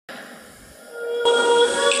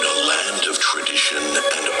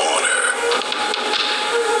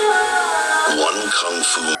Kung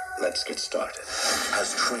Fu. Let's get started.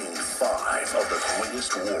 Has trained 5 of the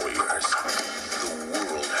greatest warriors the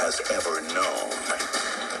world has ever known.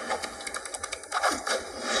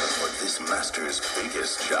 But this master's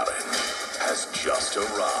biggest challenge has just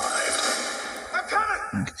arrived. I'm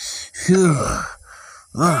coming! Phew.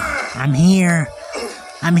 Oh, I'm here.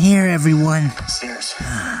 I'm here, everyone. Stairs.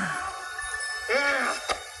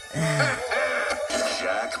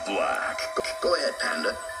 Jack Black. Go ahead,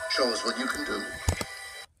 Panda. Show us what you can do.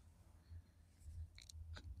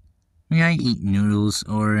 May I eat noodles,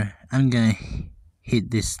 or I'm gonna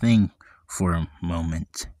hit this thing for a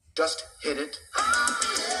moment. Just hit it.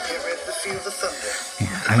 Get ready to feel the thunder.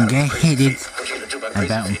 Yeah, I'm gonna hit it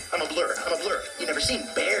about I'm a blur. You never seen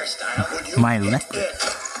bear style. my left.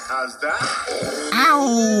 How's that?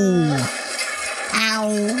 Ow!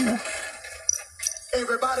 Ow!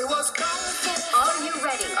 Everybody was gone. Are you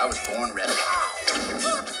ready? I was born ready.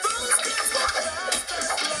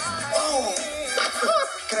 Oh!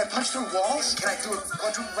 Can I punch through walls? Can I do a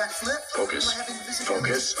quadruple backflip? Focus.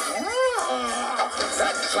 Focus.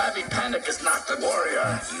 That flabby panic is not the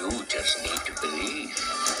warrior. You just need to believe.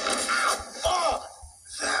 Oh!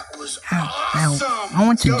 That was awesome! Ow. I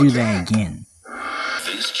want to do that again.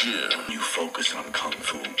 This gym, you focus on Kung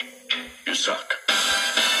Fu. You suck.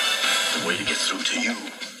 The way to get through to you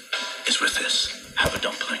is with this. Have a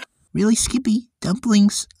dumpling. Really, Skippy?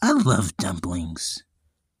 Dumplings? I love dumplings.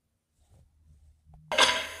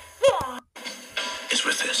 Is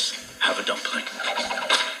with this. Have a dumpling.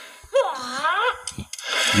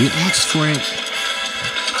 You asked for it.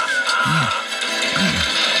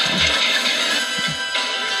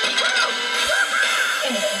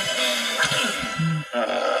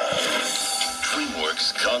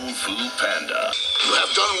 DreamWorks Kung Fu Panda. You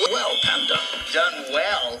have done well, Panda. Done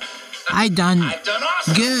well. I've done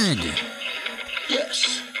awesome. good.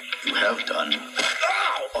 Yes, you have done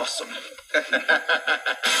awesome.